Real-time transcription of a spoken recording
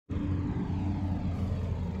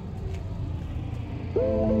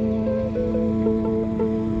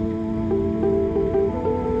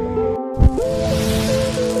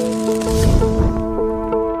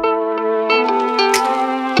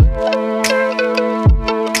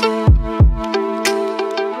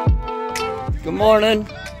Good morning.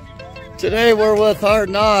 Today we're with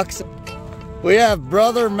HardKnox. We have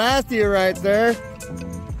brother Matthew right there.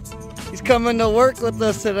 He's coming to work with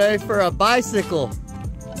us today for a bicycle.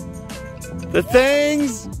 The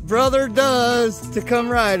things brother does to come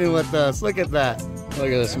riding with us. Look at that. Look at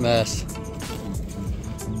this mess.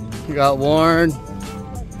 We got Warren.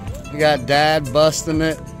 We got Dad busting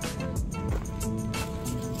it.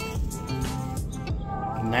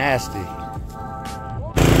 Nasty.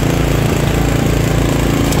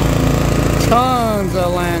 Tons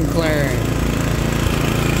of land clearing.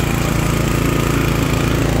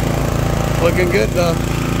 Looking good though.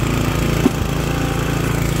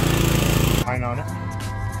 Fine on it.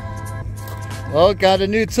 Well, got a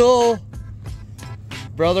new tool.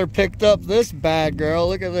 Brother picked up this bad girl.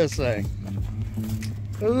 Look at this thing.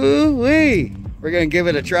 Ooh-wee. We're gonna give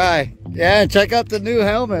it a try. Yeah, and check out the new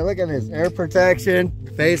helmet. Look at this. Air protection,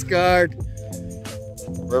 face guard.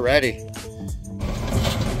 We're ready.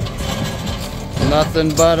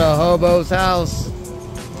 Nothing but a hobo's house.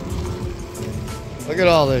 Look at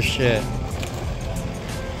all this shit.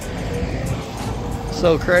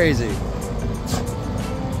 So crazy.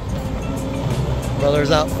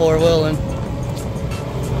 Brother's out four-wheeling.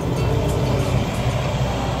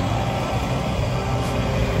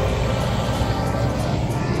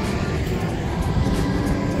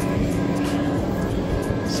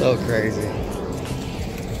 So crazy.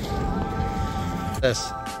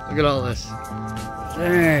 This. Look at all this.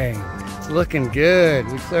 Dang, it's looking good.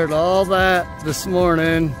 We cleared all that this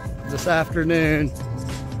morning, this afternoon.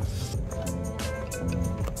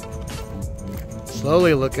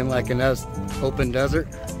 Slowly looking like an open desert.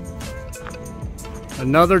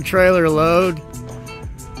 Another trailer load.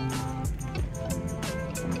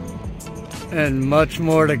 And much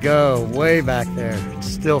more to go, way back there. It's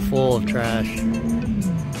still full of trash.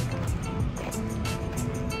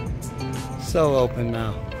 So open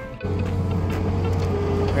now.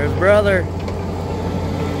 There's brother.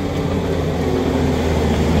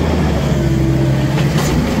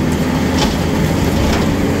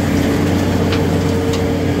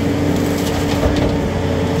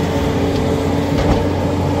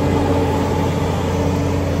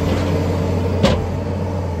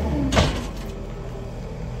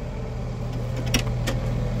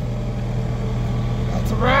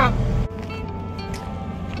 That's a wrap.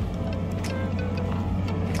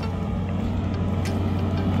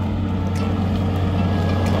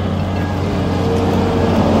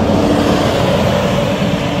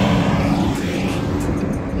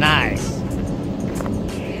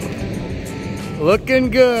 Looking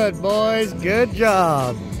good, boys. Good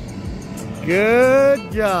job.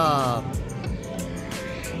 Good job. I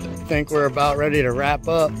think we're about ready to wrap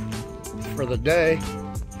up for the day.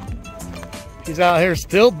 He's out here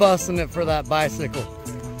still busting it for that bicycle.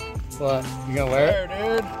 What? You gonna wear it?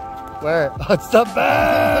 Dude. Wear it. It's the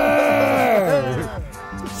bear!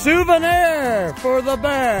 Souvenir for the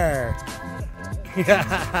bear.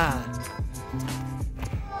 Yeah.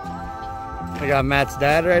 I got Matt's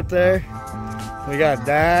dad right there. We got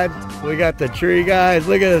Dad, we got the tree guys.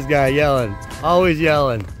 Look at this guy yelling, always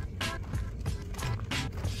yelling.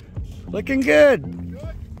 Looking good.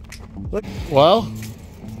 Look, well,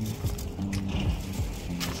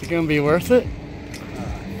 is it gonna be worth it?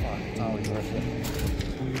 It's always worth it.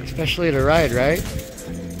 Especially to ride, right?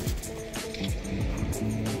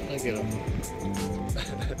 Look at him.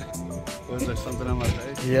 Was there something on my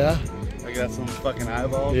face? Yeah. I got some fucking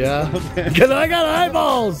eyeballs. Yeah. Cause I got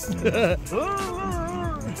eyeballs.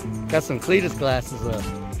 Got some Cletus glasses up.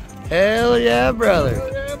 Hell yeah, brother.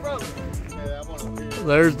 Hell yeah, brother. Yeah,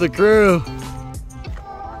 There's the crew.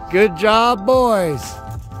 Good job, boys.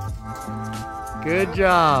 Good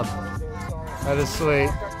job. That is sweet.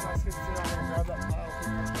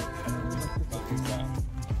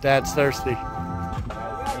 Dad's thirsty.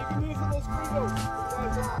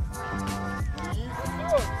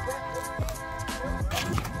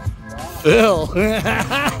 Phil.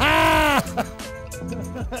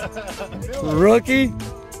 Rookie.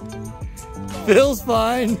 Phil's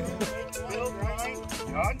fine. Phil's fine.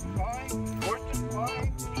 John's fine. Fortune's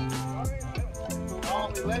fine.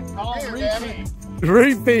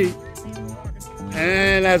 Repeat.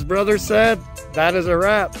 And as brother said, that is a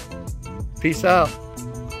wrap. Peace out.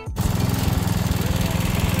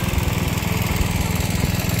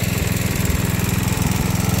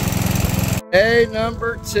 Day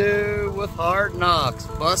number 2 with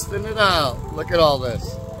HardKnox, busting it out. Look at all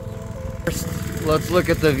this. First, let's look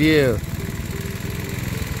at the view.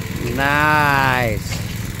 Nice.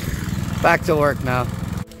 Back to work now.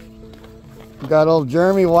 Got old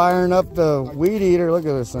Jeremy wiring up the weed eater. Look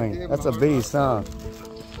at this thing. That's a beast, huh?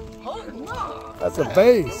 That's a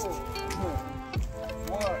beast.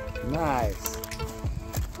 Nice.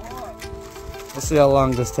 We'll see how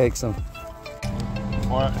long this takes him.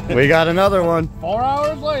 We got another one. 4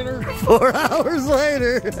 hours later. 4 hours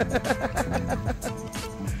later.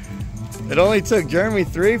 It only took Jeremy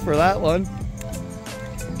 3 for that one.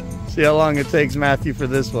 See how long it takes Matthew for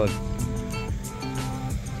this one.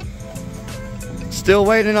 Still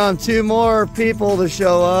waiting on 2 more people to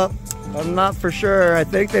show up. I'm not for sure. I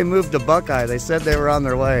think they moved to Buckeye. They said they were on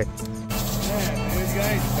their way.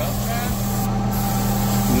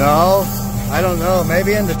 No, I don't know.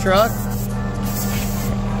 Maybe in the truck.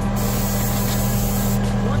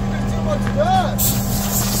 Too much dust.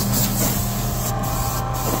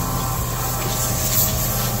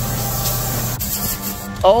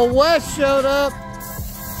 Old Wes showed up.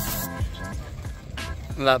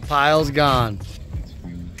 And that pile's gone.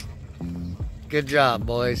 Good job,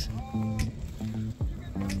 boys.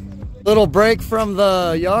 Little break from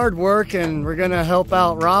the yard work, and we're gonna help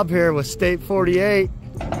out Rob here with State 48.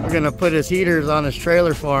 We're gonna put his heaters on his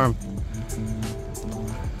trailer for him.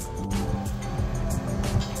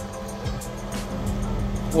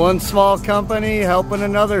 One small company helping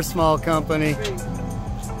another small company.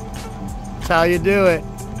 That's how you do it.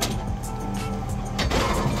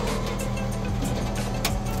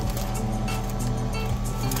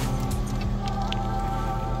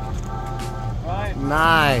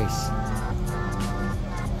 Nice.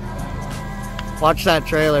 Watch that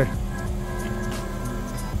trailer.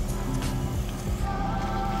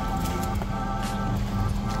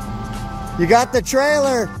 You got the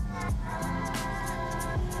trailer.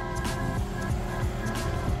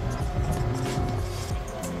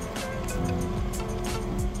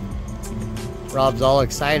 Rob's all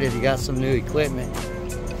excited. He got some new equipment.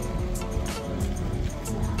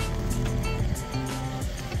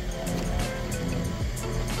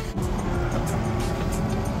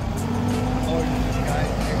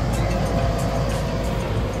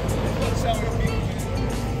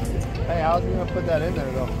 Hey, how's he gonna put that in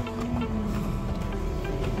there though?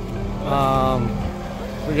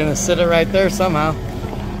 We're gonna sit it right there somehow.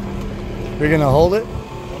 We're gonna hold it.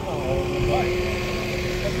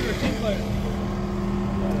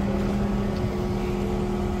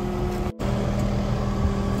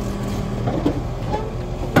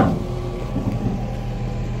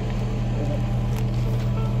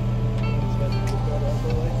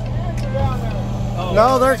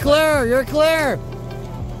 No, they're clear. You're clear.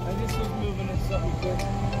 I just was moving it so quick.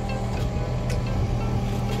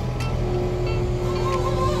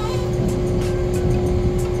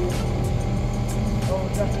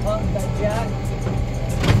 Oh, that jack.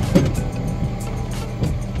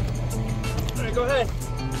 All right, go ahead.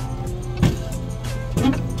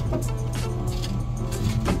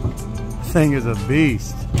 Thing is a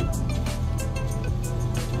beast.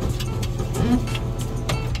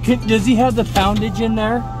 Does he have the poundage in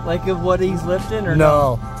there, like of what he's lifting, or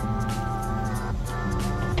no?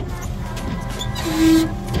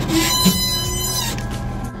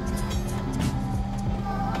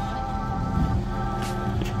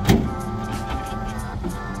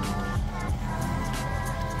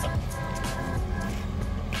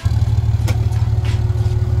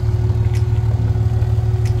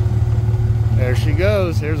 There she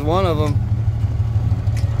goes. Here's one of them.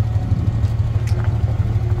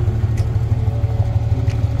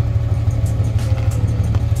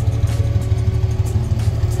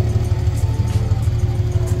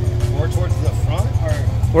 Towards the front, or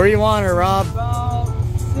Where you want her, Rob? About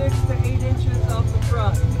 6 to 8 inches off the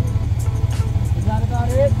front. Is that about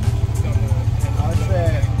it? I'd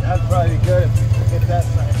say that'd probably be good if we hit that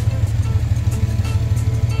side.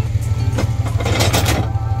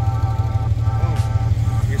 oh,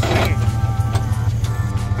 you're swinging.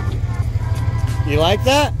 You like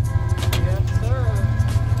that? Yes, sir.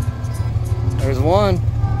 There's one.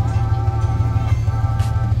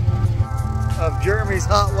 Of Jeremy's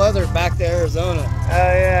hot weather back to Arizona. Oh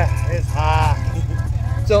yeah, it's hot.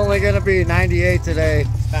 It's only gonna be 98 today.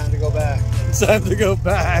 It's time to go back. It's time to go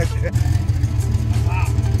back.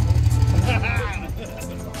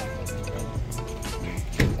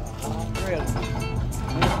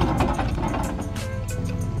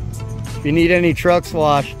 If you need any trucks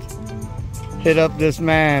washed, hit up this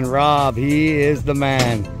man, Rob. He is the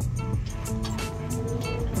man.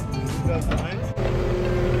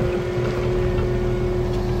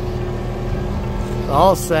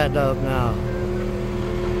 All set up now.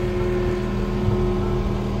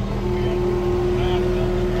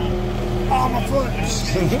 Oh, my foot.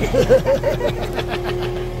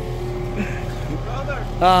 Brother,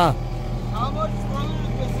 how much further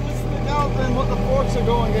does this stick out than what the forks are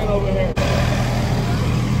going in over here?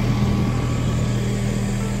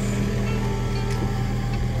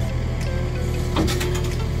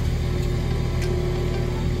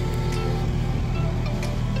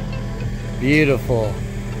 Beautiful.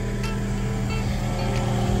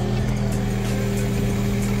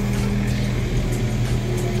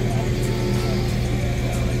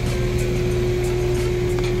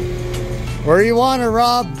 Where you want her,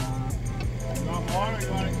 Rob? You want more? You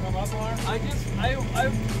want it to come up more?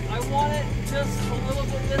 I want it just a little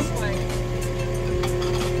bit this way.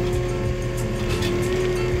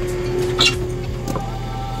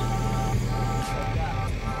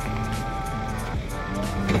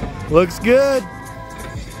 Looks good.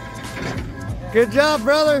 Good job,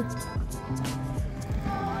 brother.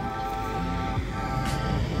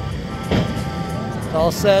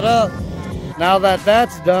 All set up. Now that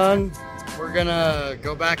that's done, we're gonna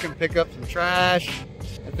go back and pick up some trash.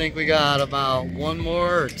 I think we got about one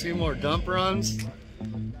more or two more dump runs,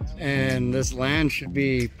 and this land should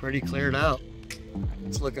be pretty cleared out.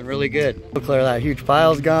 It's looking really good. We'll clear that huge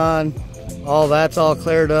pile's gone. All that's all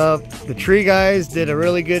cleared up. The tree guys did a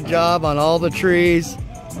really good job on all the trees.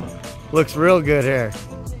 Looks real good here.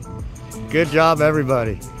 Good job,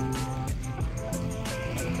 everybody.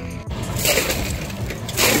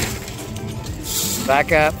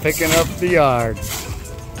 Back at picking up the yard.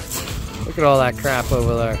 Look at all that crap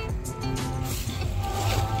over there.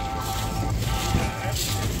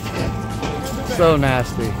 So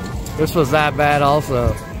nasty. This was that bad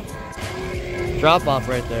also. Drop off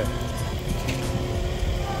right there.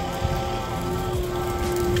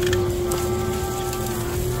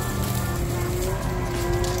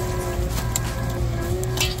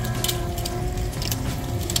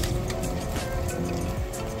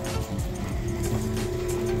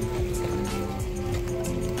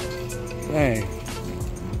 Dang.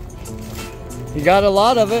 You got a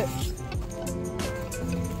lot of it.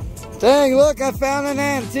 Dang, look, I found an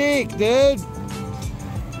antique, dude.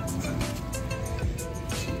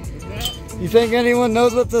 You think anyone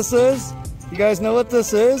knows what this is? You guys know what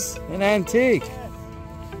this is? An antique.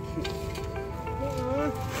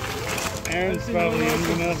 Aaron's probably in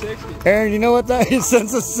the 60s. Aaron, you know what that is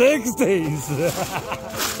since the 60s?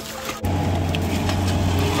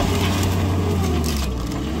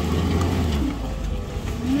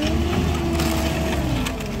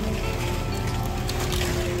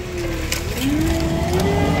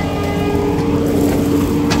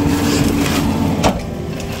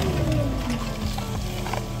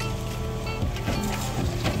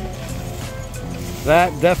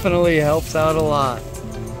 That definitely helps out a lot.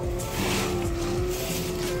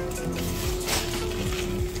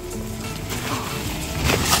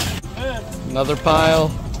 Another pile.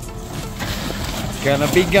 Gonna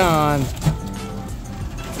be gone.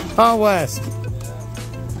 Oh, West.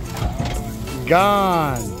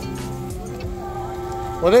 Gone.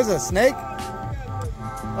 What is it, snake?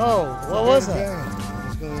 Oh, what was that?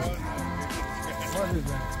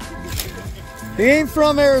 He ain't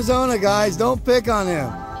from Arizona, guys. Don't pick on him.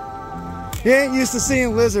 He ain't used to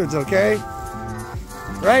seeing lizards, okay?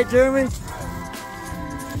 Right, Jeremy?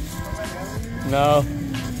 No.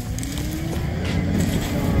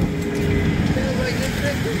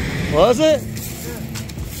 Was it?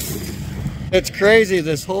 It's crazy.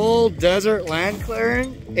 This whole desert land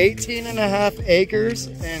clearing, 18.5 acres,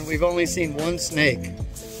 and we've only seen one snake.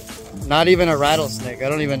 Not even a rattlesnake. I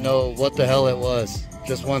don't even know what the hell it was.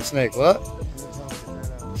 Just one snake. What?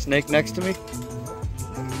 Snake next to me?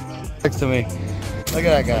 Next to me. Look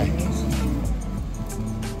at that guy.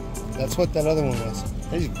 That's what that other one was.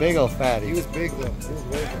 He's big old fatty. He was big though. He was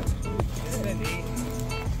big.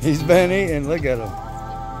 He's been eating. Look at him.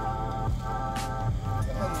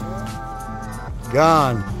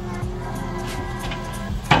 Gone.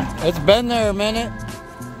 It's been there a minute.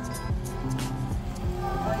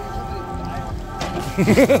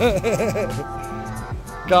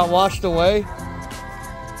 Got washed away.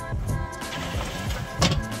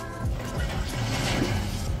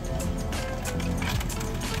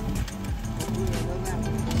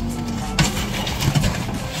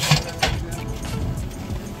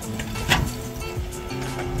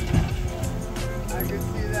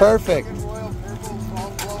 Perfect.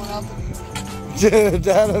 Dude,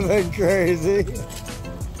 that'd have been crazy.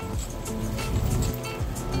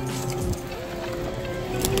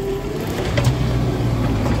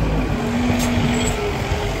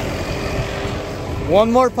 One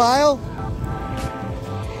more pile?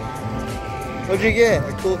 What'd you get?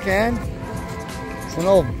 A cool can? It's an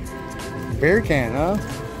old beer can, huh?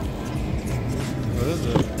 What is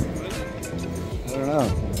it? I don't know.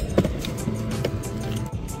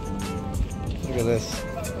 Look at this.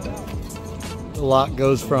 The lot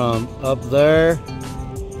goes from up there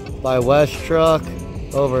by West Truck,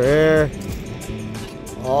 over here,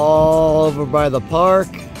 all over by the park,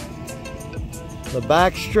 the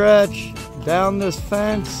back stretch, down this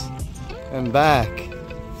fence, and back.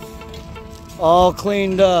 All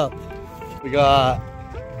cleaned up. We got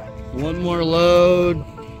one more load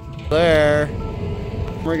there.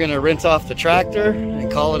 We're gonna rinse off the tractor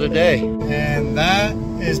and call it a day. And that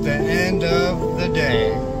is the end of the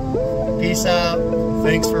day. Peace out.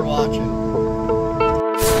 Thanks for watching.